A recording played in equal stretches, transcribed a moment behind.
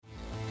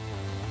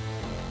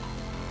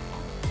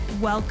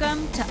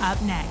Welcome to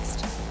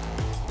UpNext.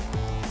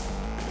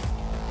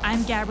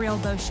 I'm Gabrielle,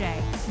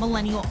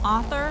 millennial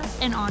author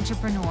and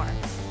entrepreneur.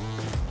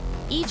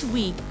 Each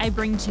week, I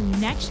bring to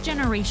next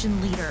generation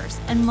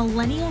leaders and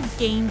millennial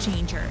game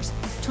changers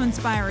to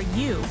inspire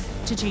you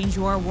to change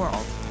your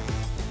world.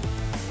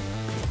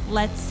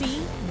 Let's see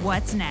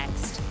what's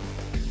next.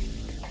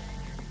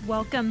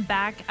 Welcome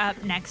back,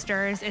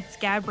 UpNexters. It's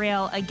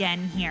Gabrielle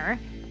again here.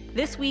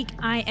 This week,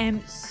 I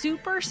am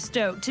super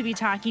stoked to be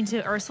talking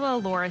to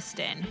Ursula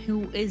Lauriston,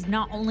 who is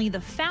not only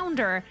the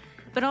founder,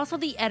 but also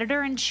the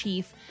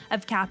editor-in-chief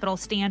of Capital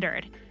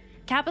Standard.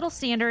 Capital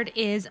Standard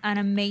is an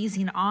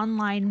amazing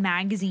online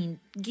magazine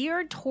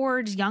geared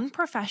towards young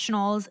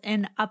professionals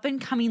and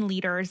up-and-coming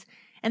leaders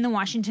in the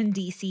Washington,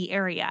 D.C.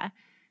 area.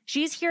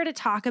 She's here to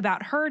talk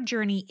about her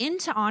journey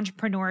into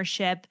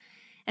entrepreneurship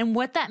and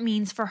what that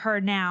means for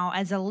her now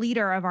as a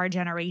leader of our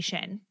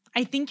generation.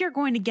 I think you're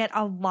going to get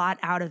a lot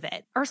out of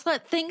it. Ursula,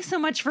 thanks so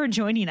much for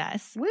joining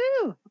us.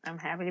 Woo! I'm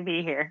happy to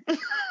be here.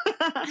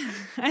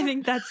 I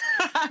think that's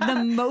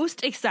the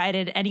most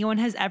excited anyone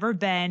has ever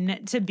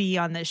been to be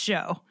on this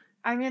show.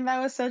 I mean,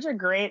 that was such a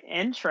great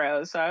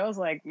intro. So I was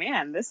like,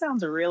 man, this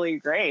sounds really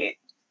great.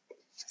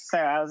 So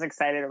I was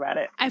excited about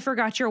it. I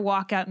forgot your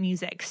walkout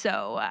music.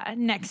 So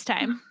next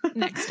time.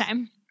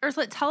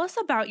 Ursula, tell us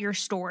about your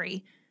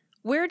story.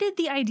 Where did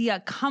the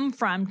idea come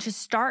from to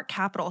start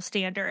Capital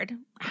Standard?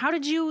 How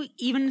did you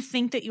even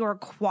think that you were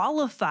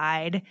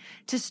qualified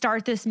to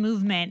start this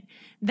movement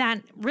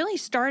that really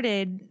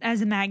started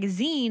as a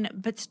magazine,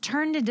 but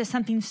turned into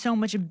something so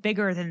much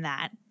bigger than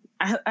that?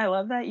 I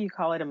love that you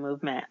call it a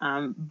movement.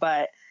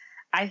 But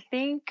I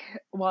think,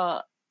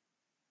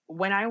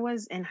 when I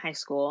was in high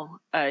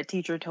school, a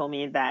teacher told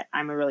me that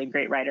I'm a really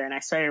great writer, and I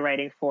started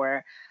writing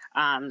for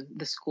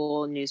the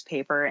school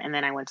newspaper. And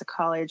then I went to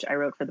college. I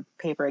wrote for the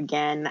paper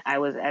again. I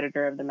was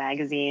editor of the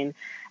magazine,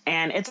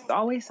 and it's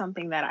always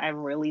something that I've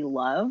really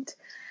loved.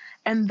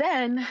 And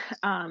then,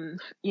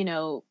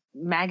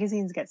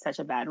 magazines get such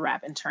a bad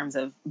rap in terms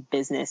of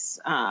business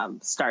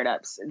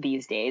startups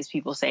these days.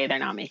 People say they're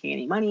not making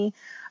any money,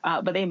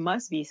 but they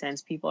must be,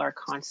 since people are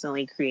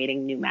constantly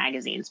creating new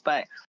magazines.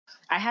 But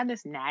I had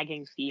this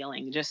nagging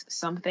feeling, just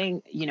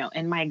something,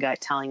 in my gut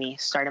telling me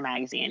start a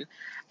magazine.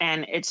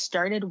 And it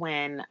started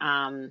when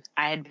I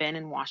had been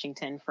in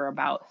Washington for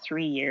about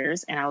 3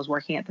 years, and I was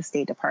working at the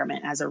State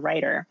Department as a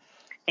writer.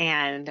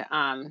 And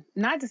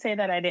not to say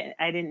that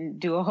I didn't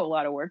do a whole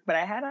lot of work, but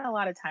I had a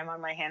lot of time on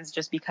my hands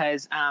just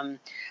because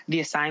the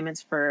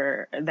assignments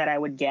that I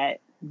would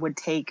get would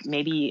take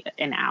maybe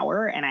an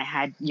hour, and I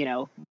had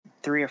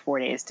 3 or 4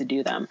 days to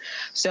do them.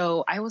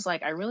 So I was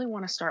like, I really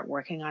want to start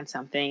working on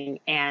something.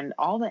 And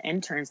all the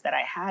interns that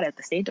I had at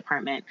the State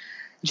Department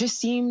just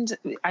seemed,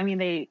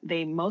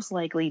 they most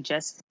likely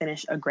just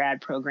finished a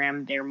grad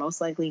program. They're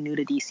most likely new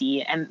to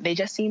DC, and they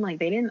just seemed like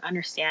they didn't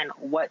understand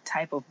what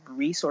type of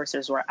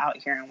resources were out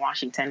here in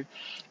Washington.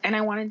 And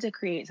I wanted to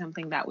create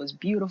something that was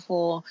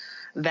beautiful,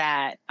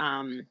 that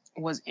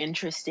was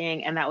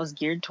interesting, and that was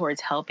geared towards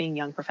helping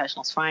young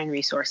professionals find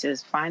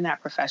resources, find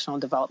that professional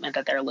development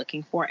that they're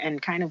looking for, and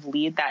kind of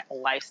lead that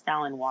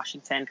lifestyle in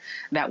Washington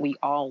that we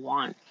all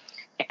want.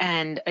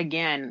 And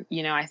again,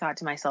 I thought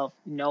to myself,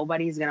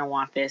 nobody's going to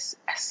want this.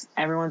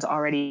 Everyone's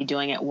already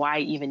doing it. Why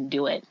even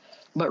do it?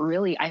 But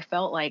really, I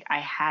felt like I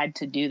had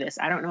to do this.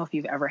 I don't know if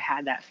you've ever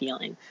had that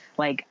feeling,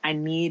 like I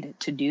need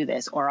to do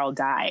this or I'll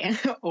die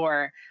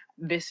or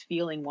this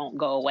feeling won't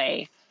go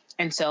away.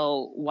 And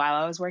so while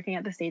I was working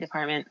at the State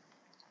Department,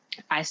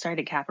 I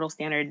started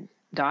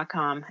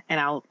capitalstandard.com. And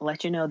I'll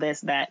let you know this,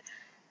 that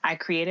I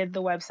created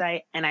the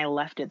website and I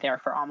left it there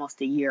for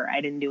almost a year. I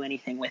didn't do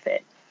anything with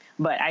it.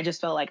 But I just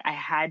felt like I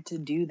had to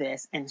do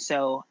this. And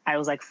so I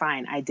was like,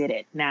 fine, I did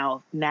it.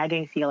 Now,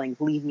 nagging feeling,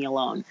 leave me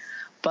alone.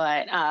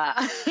 But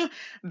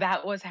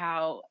that was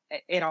how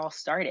it all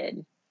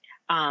started.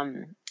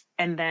 And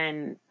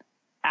then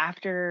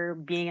after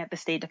being at the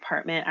State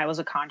Department, I was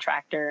a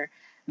contractor.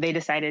 They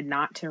decided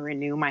not to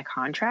renew my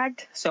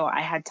contract. So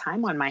I had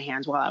time on my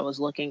hands while I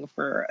was looking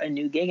for a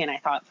new gig. And I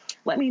thought,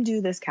 let me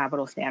do this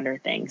Capital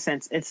Standard thing,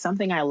 since it's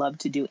something I love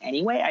to do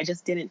anyway. I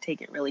just didn't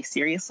take it really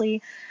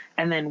seriously.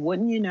 And then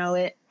wouldn't you know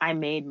it, I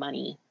made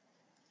money.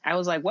 I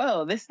was like,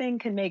 whoa, this thing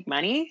can make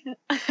money.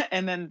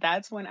 And then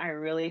that's when I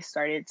really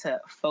started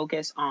to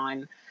focus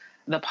on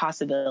the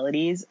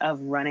possibilities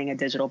of running a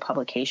digital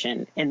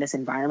publication in this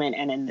environment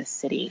and in this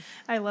city.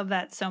 I love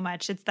that so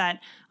much. It's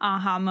that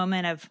aha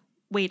moment of,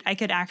 wait, I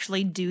could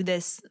actually do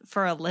this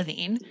for a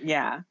living.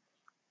 Yeah.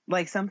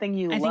 Like something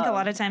you love. I think a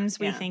lot of times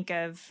we think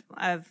of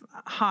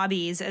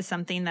hobbies as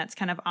something that's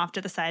kind of off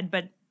to the side,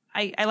 but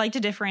I like to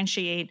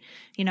differentiate,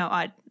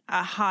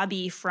 a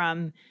hobby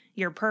from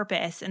your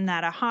purpose, and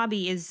that a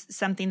hobby is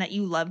something that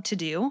you love to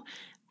do,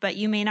 but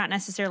you may not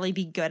necessarily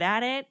be good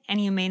at it,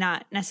 and you may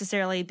not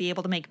necessarily be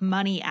able to make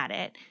money at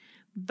it.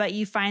 But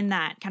you find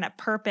that kind of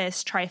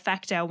purpose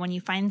trifecta when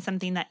you find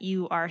something that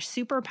you are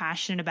super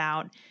passionate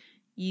about,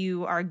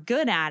 you are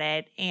good at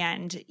it,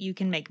 and you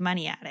can make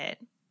money at it.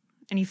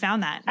 And you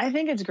found that. I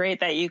think it's great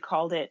that you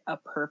called it a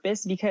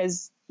purpose,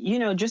 because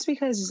just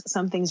because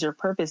something's your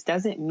purpose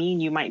doesn't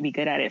mean you might be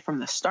good at it from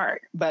the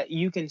start, but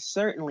you can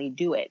certainly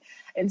do it.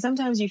 And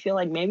sometimes you feel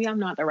like maybe I'm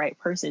not the right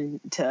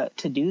person to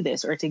do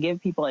this or to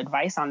give people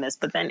advice on this.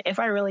 But then if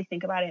I really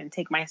think about it and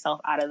take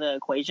myself out of the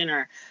equation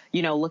or,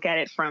 look at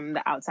it from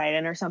the outside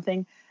in or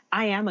something,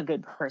 I am a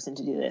good person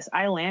to do this.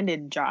 I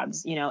landed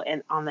jobs,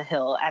 and on the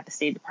Hill at the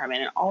State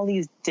Department and all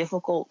these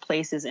difficult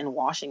places in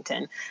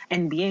Washington.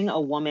 And being a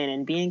woman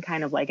and being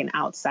kind of like an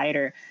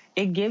outsider,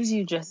 it gives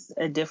you just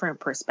a different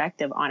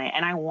perspective on it.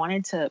 And I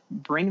wanted to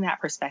bring that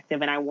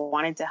perspective, and I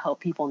wanted to help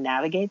people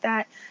navigate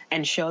that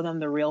and show them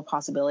the real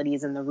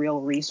possibilities and the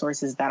real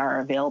resources that are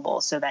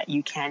available so that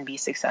you can be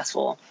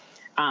successful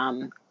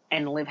and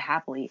live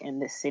happily in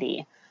this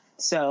city.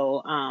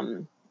 So,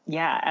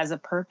 as a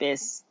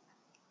purpose,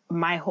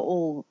 my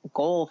whole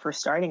goal for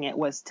starting it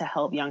was to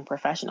help young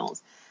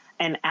professionals.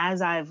 And as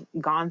I've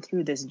gone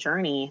through this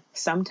journey,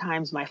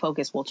 sometimes my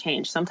focus will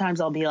change. Sometimes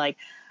I'll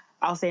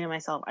say to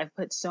myself, I've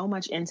put so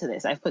much into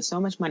this. I've put so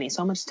much money,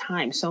 so much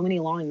time, so many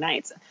long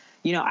nights.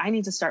 I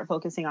need to start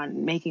focusing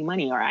on making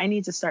money, or I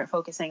need to start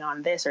focusing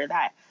on this or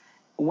that.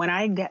 When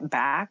I get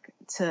back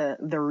to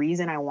the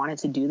reason I wanted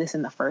to do this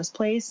in the first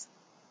place,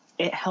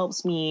 it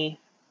helps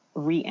me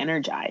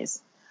re-energize.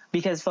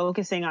 Because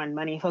focusing on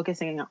money,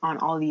 focusing on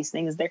all these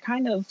things, they're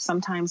kind of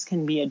sometimes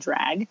can be a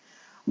drag.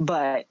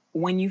 But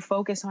when you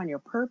focus on your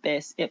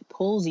purpose, it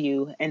pulls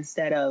you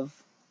instead of,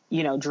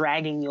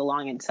 dragging you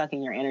along and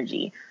sucking your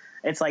energy.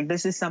 It's like,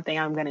 this is something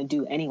I'm going to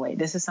do anyway.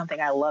 This is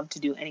something I love to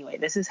do anyway.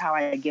 This is how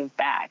I give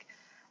back.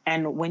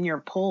 And when you're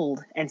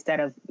pulled, instead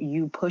of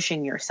you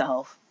pushing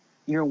yourself,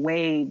 you're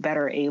way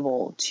better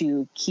able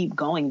to keep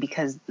going,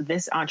 because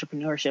this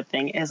entrepreneurship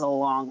thing is a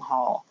long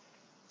haul.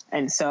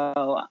 And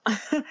so,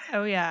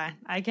 oh yeah,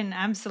 I can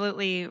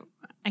absolutely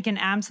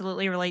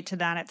relate to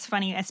that. It's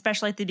funny,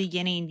 especially at the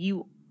beginning,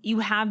 you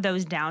have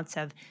those doubts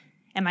of,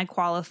 am I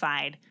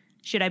qualified?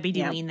 Should I be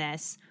doing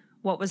this?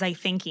 What was I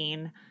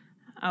thinking?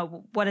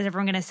 What is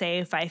everyone going to say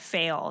if I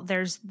fail?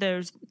 There's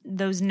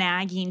those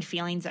nagging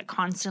feelings that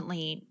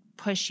constantly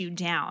push you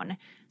down.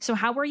 So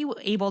how were you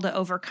able to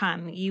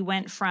overcome? You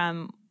went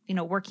from,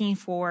 working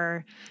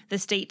for the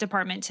State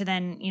Department to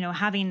then,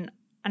 having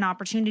an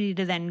opportunity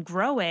to then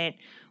grow it.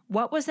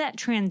 What was that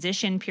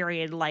transition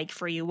period like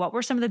for you? What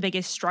were some of the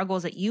biggest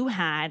struggles that you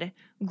had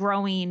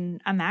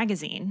growing a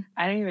magazine?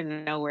 I don't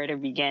even know where to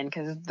begin,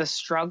 because the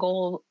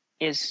struggle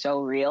is so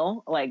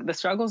real. Like, the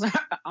struggles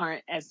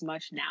aren't as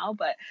much now,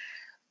 but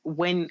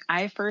when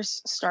I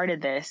first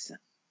started this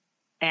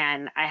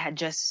and I had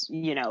just,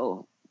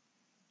 I'm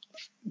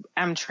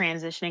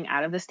transitioning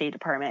out of the State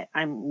Department,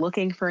 I'm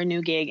looking for a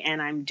new gig,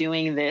 and I'm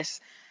doing this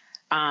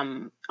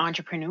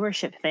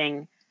entrepreneurship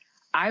thing,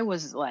 I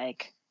was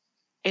like,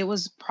 it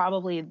was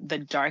probably the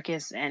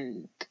darkest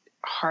and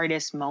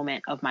hardest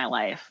moment of my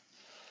life.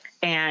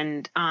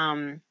 And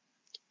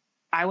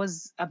I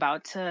was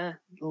about to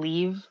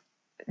leave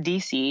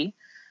DC,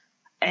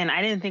 and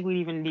I didn't think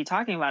we'd even be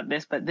talking about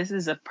this, but this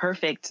is a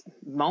perfect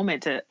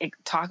moment to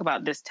talk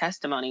about this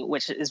testimony,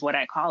 which is what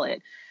I call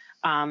it.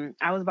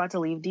 I was about to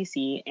leave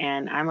DC,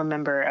 and I'm a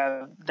member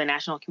of the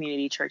National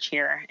Community Church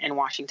here in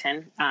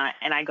Washington,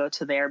 and I go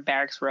to their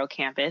Barracks Row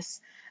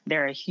campus.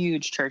 They're a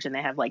huge church, and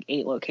they have like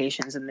 8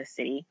 locations in this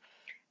city.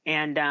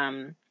 And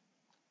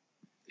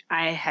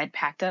I had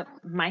packed up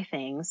my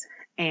things,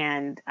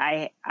 and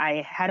I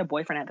had a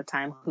boyfriend at the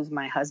time who's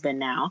my husband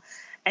now.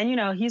 And,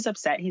 he's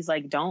upset. He's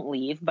like, don't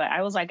leave. But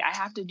I was like, I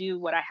have to do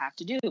what I have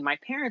to do. My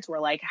parents were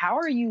like, how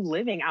are you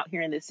living out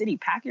here in the city?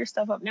 Pack your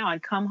stuff up now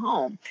and come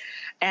home.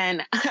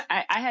 And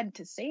I had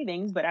to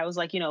savings, but I was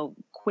like,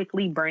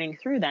 quickly burning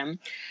through them.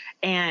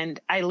 And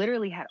I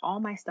literally had all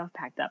my stuff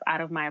packed up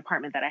out of my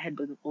apartment that I had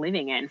been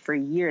living in for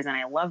years. And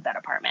I loved that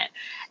apartment.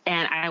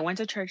 And I went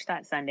to church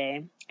that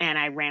Sunday, and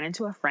I ran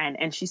into a friend,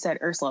 and she said,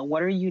 Ursula,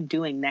 what are you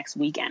doing next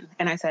weekend?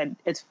 And I said,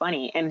 it's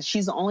funny. And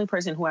she's the only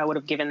person who I would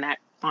have given that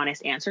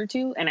honest answer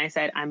to. And I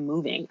said, I'm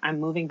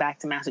moving back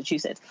to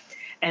Massachusetts.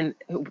 And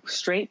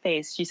straight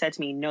face, she said to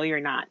me, no,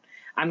 you're not.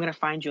 I'm going to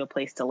find you a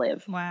place to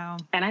live. Wow.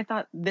 And I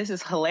thought, this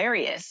is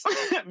hilarious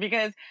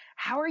because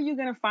how are you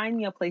going to find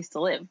me a place to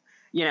live?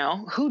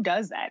 Who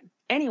does that?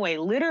 Anyway,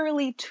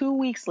 literally 2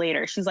 weeks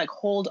later, she's like,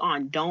 hold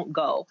on, don't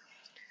go.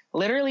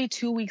 Literally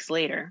 2 weeks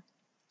later,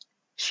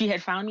 she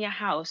had found me a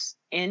house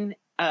in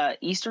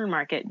Eastern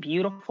Market,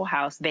 beautiful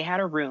house. They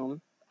had a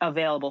room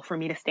available for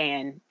me to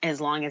stay in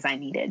as long as I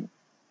needed.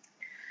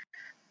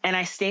 And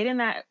I stayed in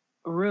that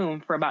room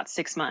for about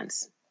 6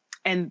 months.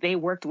 And they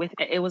worked with,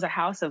 it was a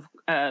house of,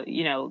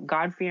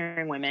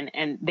 God-fearing women.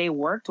 And they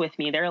worked with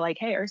me. They're like,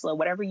 hey, Ursula,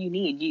 whatever you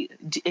need,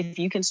 if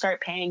you can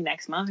start paying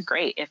next month,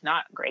 great. If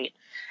not, great.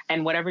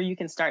 And whatever you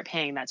can start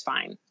paying, that's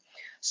fine.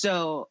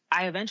 So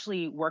I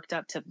eventually worked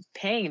up to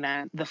paying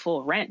them the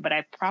full rent, but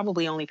I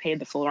probably only paid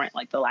the full rent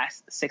like the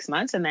last 6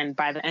 months. And then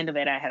by the end of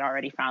it, I had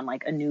already found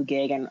like a new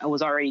gig, and I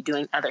was already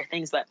doing other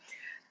things. But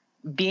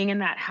being in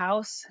that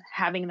house,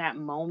 having that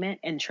moment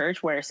in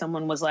church where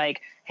someone was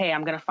like, hey,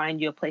 I'm going to find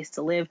you a place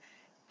to live,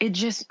 it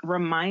just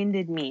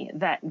reminded me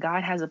that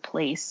God has a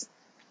place,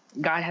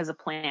 God has a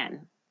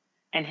plan,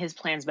 and his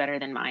plan's better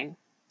than mine.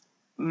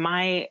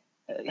 My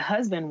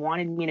husband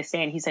wanted me to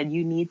stay, and he said,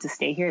 you need to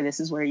stay here. This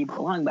is where you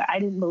belong. But I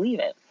didn't believe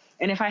it.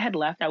 And if I had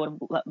left, I would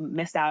have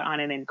missed out on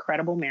an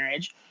incredible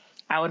marriage.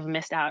 I would have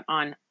missed out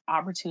on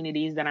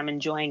opportunities that I'm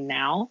enjoying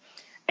now.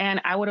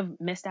 And I would have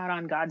missed out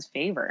on God's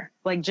favor.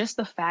 Like, just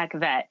the fact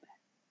that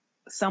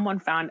someone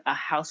found a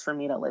house for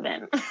me to live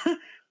in.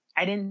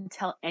 I didn't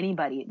tell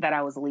anybody that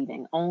I was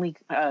leaving, only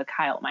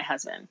Kyle, my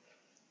husband.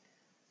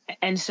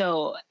 And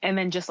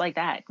then just like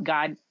that,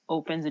 God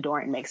opens a door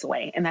and makes a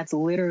way. And that's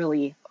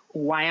literally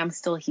why I'm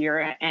still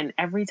here. And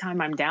every time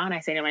I'm down,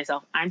 I say to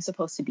myself, I'm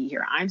supposed to be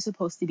here. I'm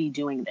supposed to be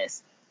doing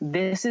this.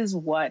 This is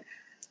what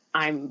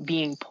I'm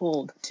being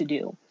pulled to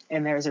do.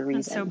 And there's a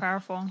reason. That's so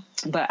powerful.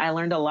 But I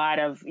learned a lot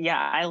of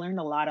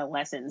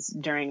lessons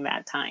during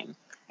that time.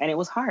 And it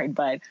was hard,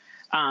 but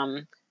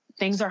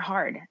things are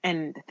hard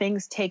and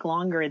things take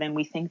longer than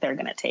we think they're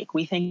going to take.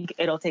 We think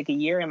it'll take a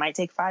year. It might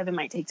take 5. It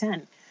might take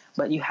 10.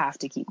 But you have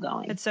to keep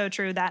going. It's so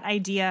true. That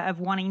idea of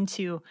wanting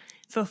to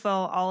fulfill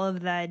all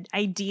of the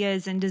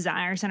ideas and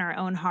desires in our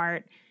own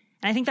heart.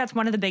 And I think that's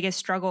one of the biggest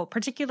struggle,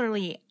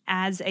 particularly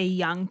as a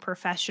young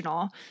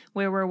professional,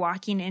 where we're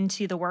walking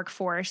into the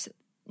workforce,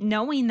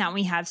 knowing that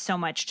we have so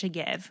much to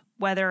give,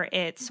 whether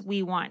it's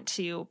we want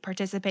to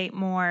participate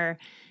more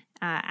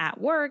at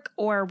work,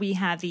 or we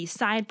have these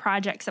side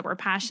projects that we're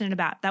passionate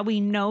about, that we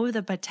know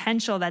the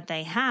potential that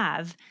they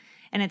have,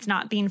 and it's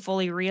not being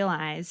fully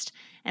realized.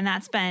 And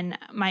that's been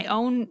my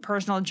own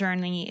personal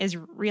journey, is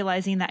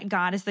realizing that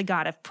God is the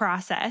God of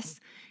process.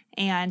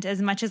 And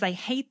as much as I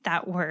hate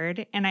that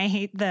word and I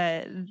hate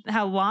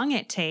how long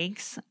it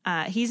takes,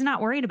 he's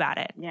not worried about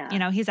it.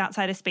 Yeah. He's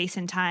outside of space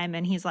and time,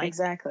 and he's like,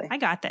 exactly, I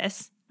got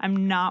this.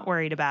 I'm not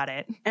worried about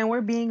it. And we're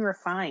being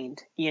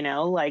refined,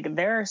 like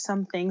there are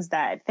some things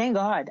that, thank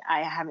God,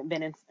 I haven't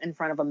been in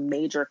front of a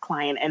major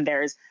client and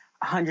there's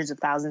hundreds of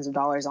thousands of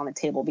dollars on the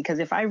table, because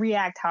if I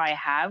react how I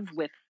have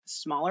with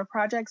smaller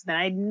projects, then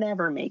I'd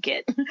never make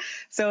it.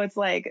 So it's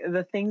like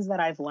the things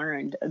that I've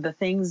learned,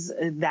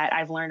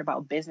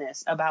 about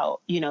business,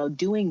 about,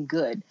 doing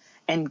good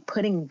and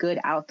putting good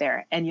out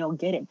there, and you'll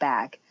get it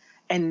back,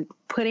 and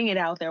putting it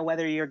out there,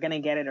 whether you're going to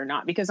get it or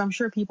not, because I'm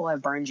sure people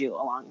have burned you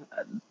along,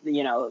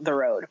 the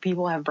road.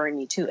 People have burned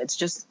me too. It's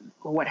just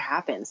what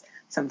happens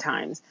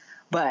sometimes,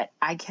 but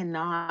I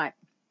cannot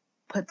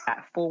put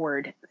that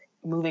forward.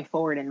 Moving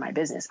forward in my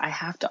business, I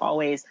have to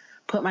always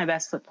put my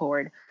best foot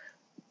forward,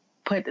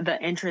 put the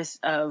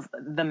interest of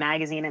the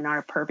magazine and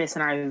our purpose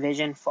and our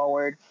vision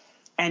forward,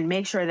 and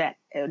make sure that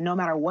no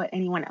matter what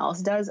anyone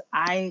else does,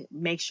 I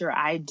make sure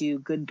I do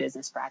good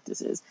business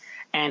practices,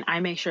 and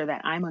I make sure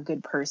that I'm a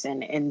good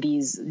person in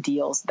these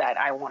deals that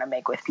I want to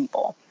make with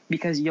people,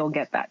 because you'll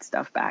get that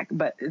stuff back.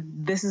 But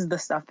this is the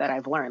stuff that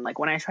I've learned. Like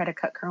when I try to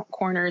cut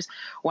corners,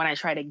 when I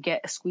try to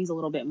squeeze a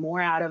little bit more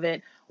out of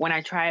it, when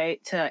I try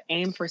to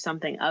aim for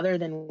something other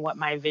than what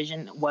my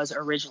vision was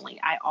originally,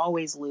 I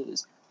always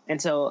lose.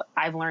 And so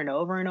I've learned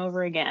over and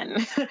over again,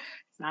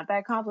 it's not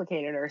that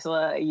complicated,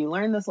 Ursula. You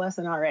learned this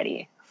lesson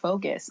already.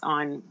 Focus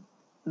on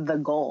the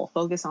goal,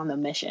 focus on the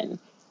mission,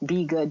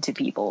 be good to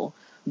people,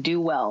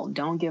 do well,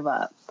 don't give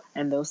up.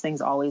 And those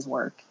things always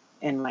work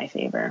in my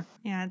favor.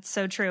 Yeah, it's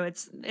so true.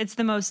 It's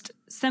the most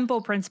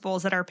simple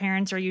principles that our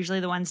parents are usually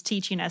the ones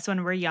teaching us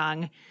when we're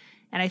young.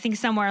 And I think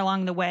somewhere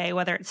along the way,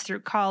 whether it's through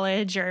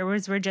college or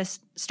as we're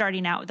just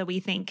starting out, that we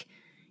think,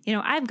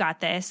 I've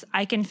got this,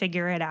 I can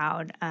figure it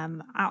out.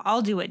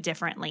 I'll do it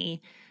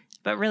differently.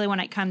 But really, when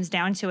it comes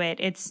down to it,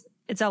 it's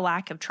a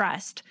lack of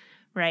trust,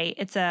 right?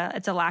 It's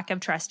a lack of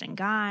trust in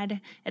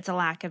God. It's a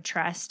lack of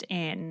trust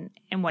in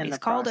what He's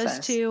called us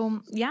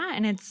to. Yeah,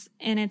 and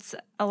it's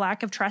a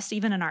lack of trust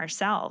even in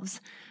ourselves,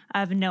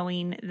 of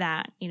knowing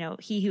that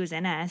He who is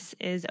in us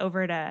is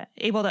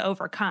able to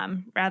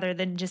overcome, rather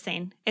than just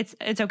saying it's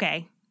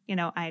okay.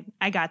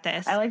 I got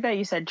this. I like that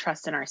you said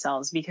trust in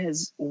ourselves,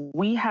 because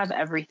we have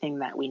everything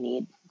that we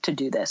need to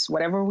do this.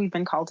 Whatever we've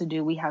been called to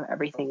do, we have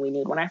everything we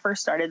need. When I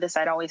first started this,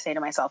 I'd always say to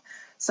myself,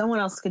 someone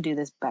else could do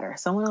this better.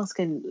 Someone else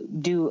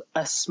can do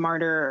a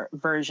smarter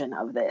version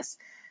of this.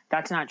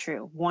 That's not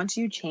true. Once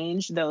you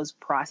change those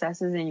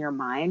processes in your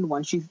mind,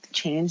 once you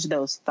change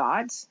those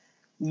thoughts,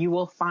 you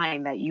will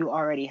find that you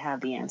already have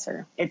the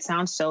answer. It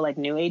sounds so like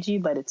new agey,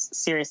 but it's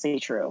seriously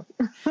true.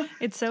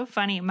 It's so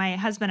funny. My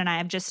husband and I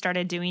have just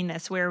started doing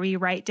this, where we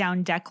write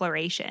down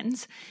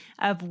declarations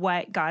of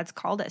what God's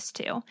called us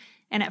to.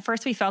 And at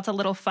first we felt a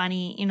little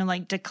funny,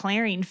 like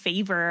declaring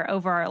favor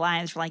over our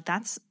lives. We're like,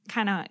 that's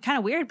kind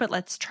of weird, but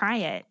let's try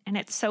it. And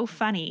it's so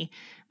funny.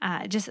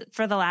 Just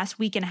for the last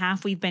week and a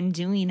half we've been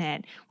doing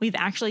it, we've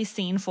actually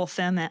seen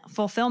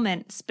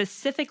fulfillment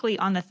specifically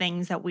on the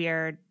things that we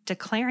are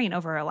declaring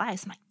over our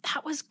lives. I'm like,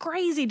 that was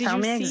crazy. Tell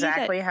me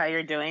exactly how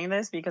you're doing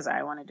this, because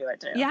I want to do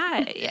it too.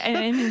 Yeah.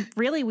 I mean,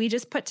 really, we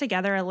just put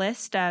together a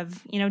list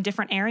of,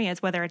 different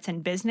areas, whether it's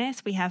in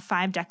business, we have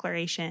 5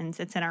 declarations.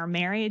 It's in our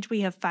marriage,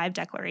 we have 5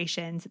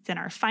 declarations. It's in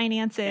our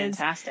finances.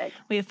 Fantastic.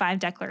 We have 5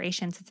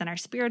 declarations. It's in our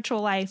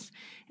spiritual life.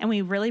 And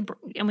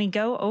we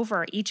go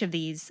over each of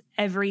these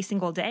every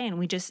single day, and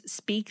we just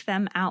speak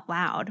them out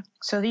loud.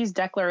 So these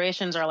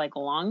declarations are like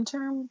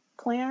long-term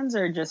plans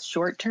or just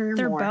short-term?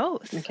 They're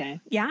both. Okay.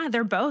 Yeah,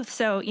 they're both.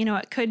 So,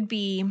 it could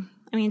be,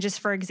 just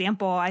for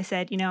example, I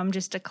said, I'm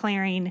just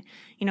declaring,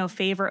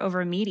 favor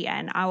over media,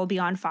 and I will be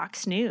on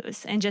Fox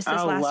News. And just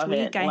this last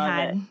week,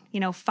 I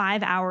had,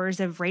 5 hours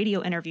of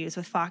radio interviews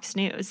with Fox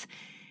News.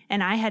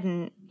 And I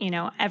hadn't,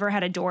 ever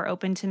had a door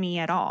open to me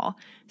at all.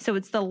 So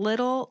it's the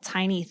little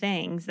tiny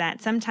things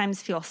that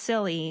sometimes feel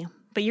silly,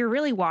 but you're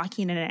really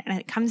walking in it. And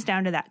it comes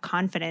down to that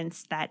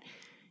confidence that,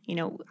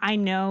 I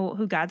know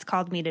who God's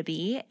called me to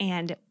be.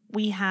 And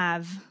we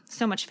have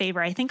so much favor.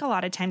 I think a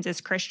lot of times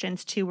as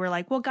Christians too, we're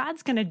like, well,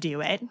 God's going to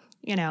do it,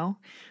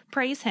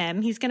 praise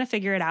him. He's going to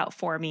figure it out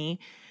for me.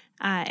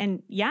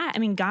 And yeah,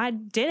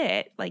 God did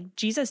it. Like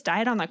Jesus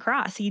died on the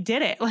cross. He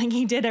did it. Like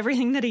he did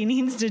everything that he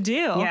needs to do.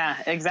 Yeah,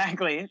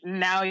 exactly.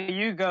 Now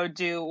you go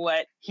do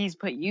what he's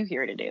put you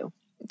here to do.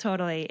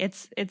 Totally.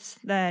 It's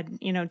the,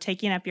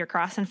 taking up your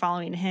cross and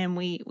following him.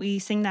 We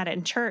sing that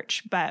in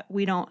church, but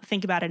we don't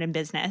think about it in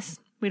business.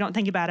 We don't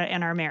think about it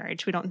in our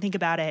marriage. We don't think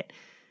about it,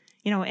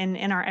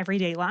 in our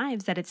everyday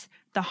lives, that it's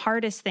the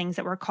hardest things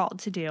that we're called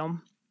to do.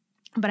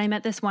 But I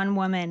met this one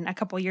woman a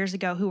couple years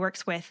ago who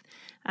works with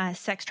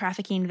sex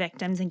trafficking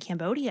victims in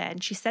Cambodia.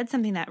 And she said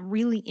something that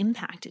really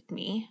impacted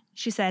me.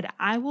 She said,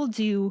 I will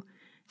do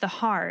the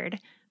hard,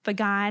 but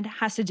God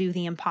has to do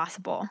the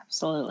impossible.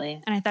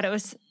 Absolutely. And I thought it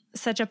was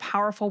such a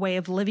powerful way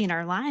of living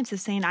our lives, of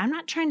saying, I'm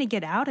not trying to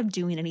get out of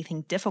doing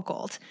anything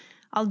difficult.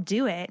 I'll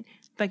do it.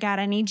 But God,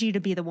 I need you to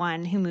be the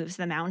one who moves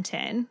the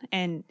mountain.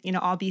 And,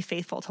 I'll be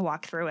faithful to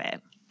walk through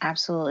it.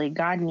 Absolutely.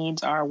 God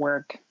needs our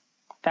work.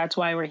 That's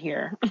why we're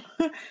here.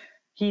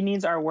 He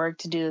needs our work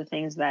to do the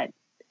things that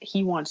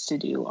he wants to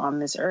do on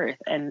this earth.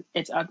 And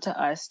it's up to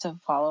us to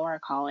follow our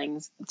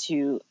callings,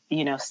 to,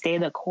 stay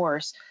the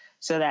course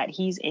so that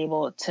he's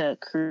able to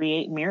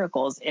create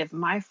miracles. If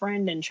my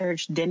friend in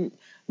church didn't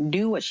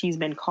do what she's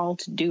been called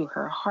to do,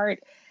 her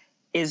heart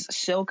is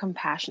so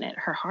compassionate.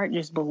 Her heart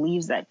just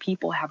believes that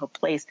people have a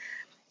place.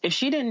 If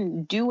she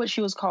didn't do what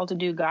she was called to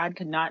do, God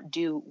could not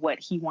do what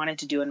he wanted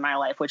to do in my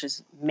life, which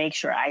is make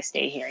sure I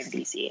stay here in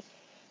DC.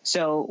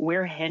 So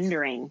we're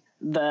hindering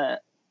the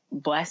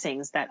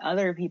blessings that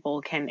other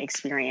people can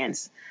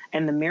experience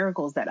and the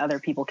miracles that other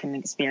people can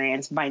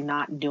experience by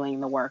not doing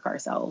the work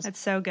ourselves. It's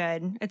so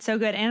good. It's so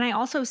good. And I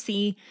also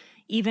see,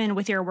 even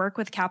with your work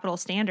with Capital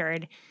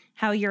Standard,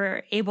 how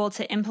you're able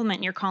to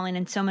implement your calling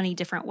in so many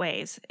different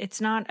ways.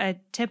 It's not a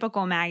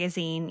typical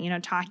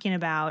magazine, talking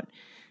about,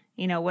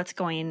 what's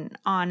going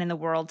on in the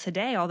world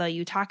today. Although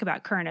you talk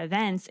about current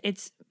events,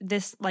 it's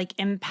this like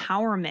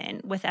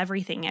empowerment with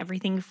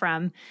everything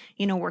from,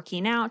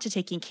 working out to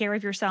taking care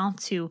of yourself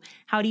to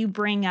how do you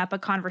bring up a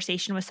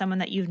conversation with someone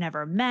that you've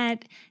never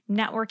met,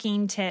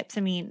 networking tips.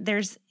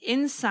 There's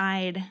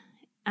insight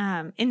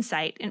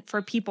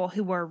for people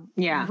who are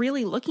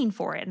really looking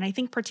for it. And I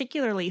think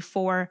particularly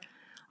for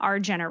our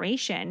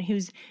generation,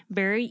 who's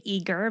very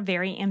eager,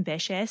 very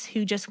ambitious,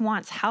 who just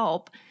wants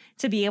help,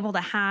 to be able to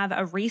have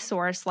a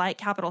resource like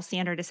Capital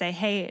Standard to say,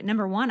 hey,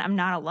 number one, I'm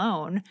not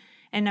alone.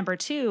 And number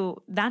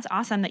two, that's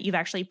awesome that you've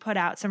actually put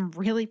out some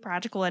really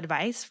practical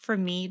advice for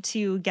me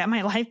to get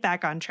my life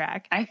back on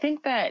track. I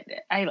think that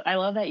I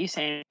love that you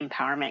say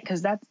empowerment,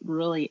 because that's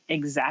really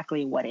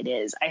exactly what it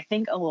is. I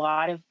think a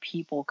lot of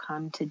people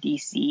come to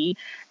DC,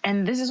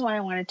 and this is why I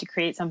wanted to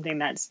create something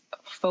that's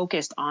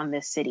focused on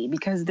this city,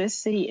 because this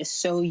city is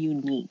so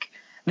unique.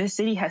 This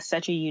city has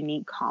such a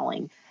unique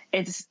calling.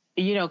 It's,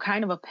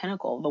 kind of a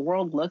pinnacle. The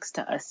world looks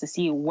to us to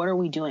see, what are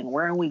we doing?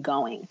 Where are we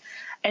going?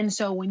 And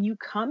so when you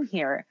come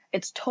here,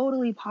 it's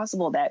totally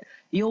possible that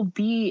you'll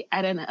be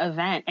at an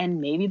event and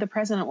maybe the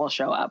president will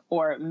show up,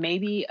 or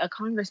maybe a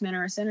congressman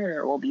or a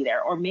senator will be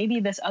there, or maybe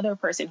this other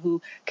person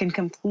who can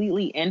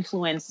completely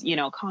influence,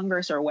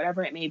 Congress or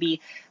whatever it may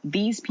be.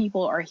 These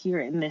people are here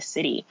in this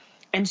city.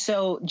 And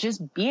so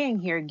just being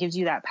here gives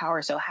you that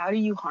power. So how do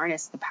you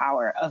harness the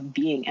power of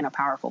being in a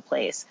powerful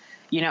place?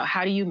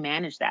 How do you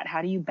manage that?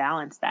 How do you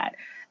balance that?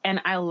 And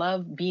I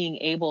love being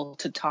able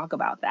to talk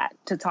about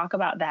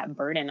that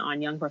burden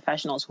on young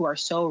professionals who are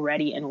so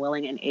ready and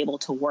willing and able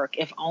to work,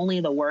 if only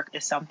the work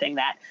is something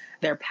that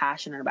they're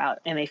passionate about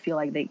and they feel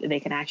like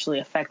they can actually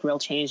affect real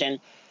change. And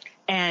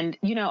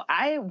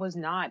I was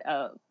not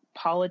a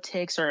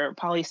politics or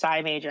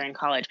poli-sci major in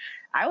college.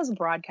 I was a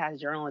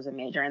broadcast journalism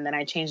major, and then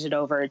I changed it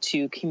over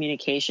to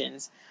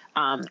communications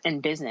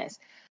and business.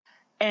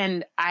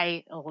 And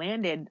I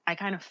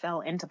kind of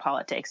fell into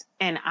politics,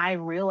 and I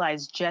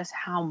realized just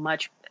how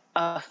much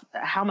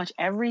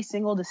every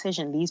single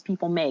decision these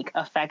people make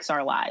affects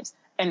our lives.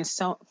 And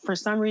so for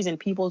some reason,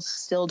 people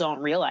still don't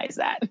realize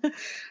that.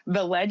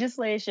 The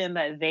legislation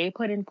that they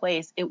put in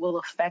place, it will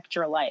affect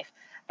your life.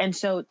 And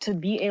so to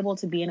be able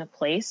to be in a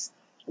place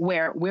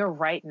where we're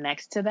right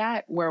next to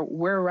that, where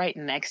we're right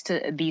next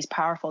to these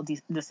powerful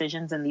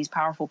decisions and these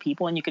powerful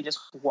people, and you could just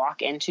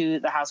walk into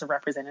the House of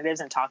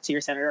Representatives and talk to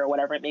your senator or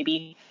whatever it may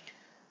be,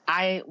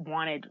 I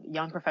wanted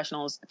young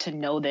professionals to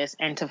know this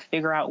and to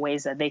figure out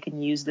ways that they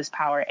can use this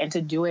power and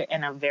to do it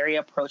in a very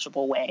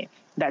approachable way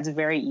that's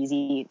very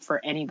easy for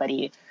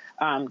anybody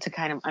to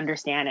kind of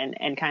understand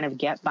and kind of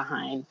get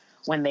behind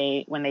when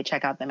they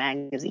check out the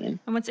magazine.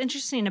 And what's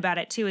interesting about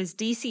it too is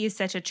DC is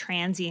such a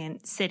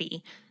transient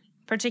city,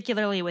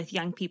 particularly with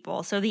young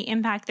people. So the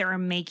impact that we're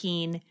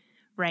making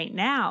right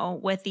now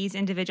with these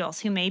individuals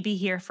who may be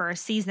here for a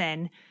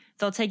season,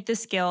 they'll take the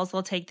skills,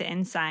 they'll take the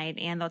insight,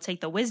 and they'll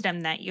take the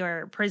wisdom that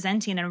you're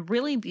presenting in a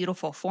really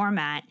beautiful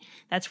format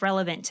that's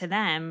relevant to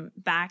them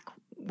back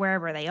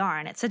wherever they are.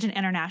 And it's such an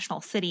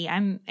international city.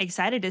 I'm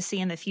excited to see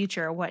in the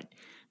future what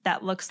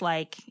that looks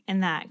like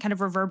and that kind of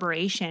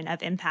reverberation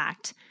of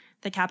impact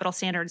the Capital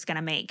Standard is going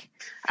to make.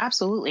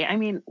 Absolutely. I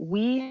mean,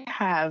 we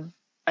have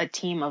a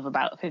team of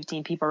about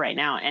 15 people right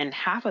now, and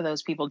half of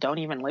those people don't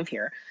even live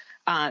here.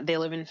 They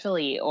live in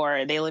Philly,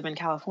 or they live in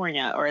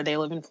California, or they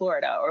live in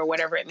Florida, or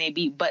whatever it may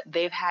be, but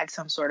they've had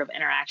some sort of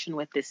interaction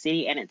with this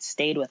city and it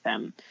stayed with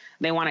them.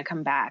 They want to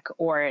come back,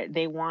 or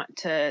they want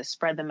to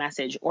spread the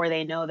message, or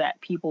they know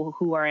that people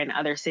who are in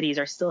other cities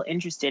are still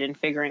interested in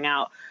figuring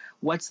out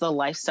what's the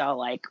lifestyle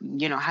like,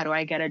 how do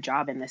I get a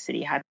job in this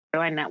city? How do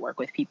I network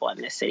with people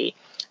in this city?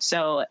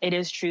 So it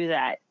is true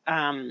that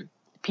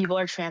people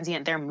are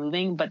transient, they're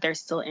moving, but they're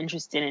still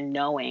interested in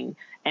knowing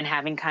and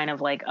having kind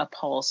of like a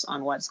pulse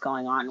on what's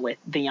going on with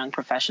the young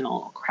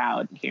professional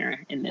crowd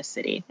here in this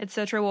city. It's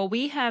so true. Well,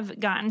 we have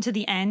gotten to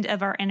the end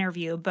of our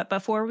interview, but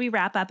before we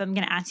wrap up, I'm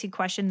going to ask you a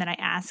question that I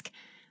ask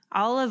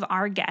all of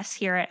our guests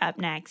here at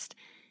UpNext.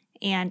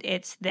 And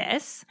it's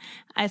this: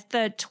 if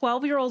the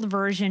 12-year-old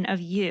version of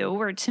you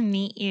were to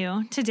meet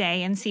you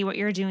today and see what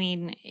you're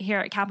doing here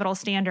at Capital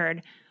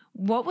Standard,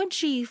 what would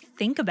she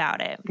think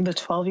about it? The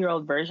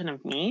 12-year-old version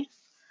of me?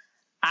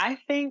 I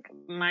think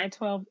my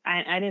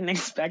I didn't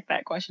expect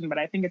that question, but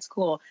I think it's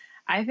cool.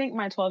 I think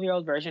my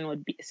 12-year-old version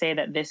would say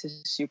that this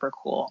is super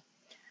cool,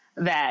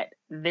 that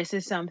this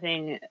is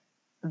something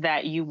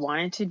that you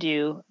wanted to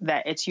do,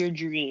 that it's your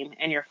dream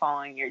and you're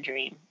following your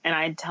dream. And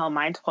I'd tell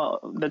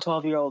the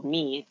 12-year-old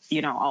me,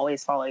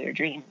 always follow your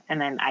dream.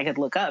 And then I could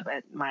look up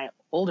at my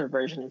older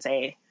version and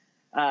say,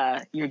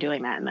 you're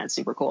doing that, and that's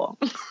super cool.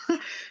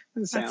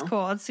 That's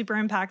cool. It's super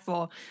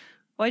impactful.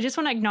 Well, I just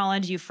want to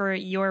acknowledge you for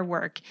your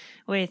work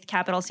with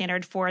Capital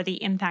Standard, for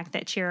the impact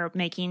that you're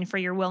making, for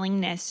your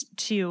willingness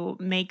to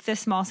make the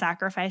small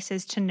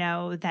sacrifices to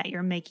know that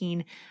you're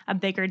making a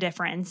bigger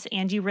difference.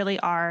 And you really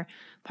are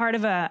part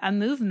of a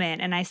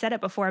movement. And I said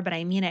it before, but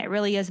I mean it. It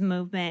really is a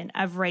movement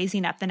of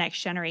raising up the next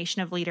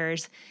generation of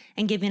leaders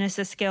and giving us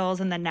the skills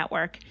and the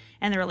network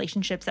and the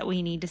relationships that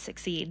we need to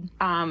succeed.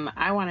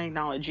 I want to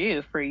acknowledge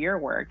you for your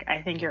work.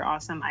 I think you're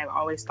awesome. I've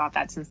always thought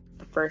that since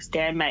the first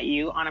day I met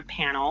you on a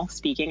panel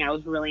speaking. I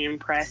was really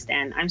impressed,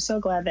 and I'm so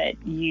glad that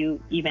you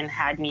even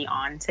had me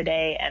on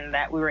today and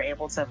that we were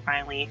able to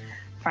finally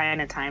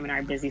find a time in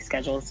our busy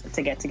schedules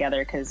to get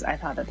together, because I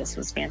thought that this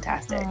was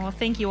fantastic. Oh, well,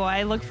 thank you. Well,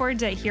 I look forward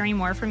to hearing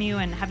more from you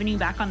and having you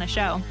back on the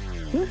show.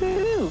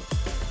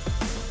 Woohoo!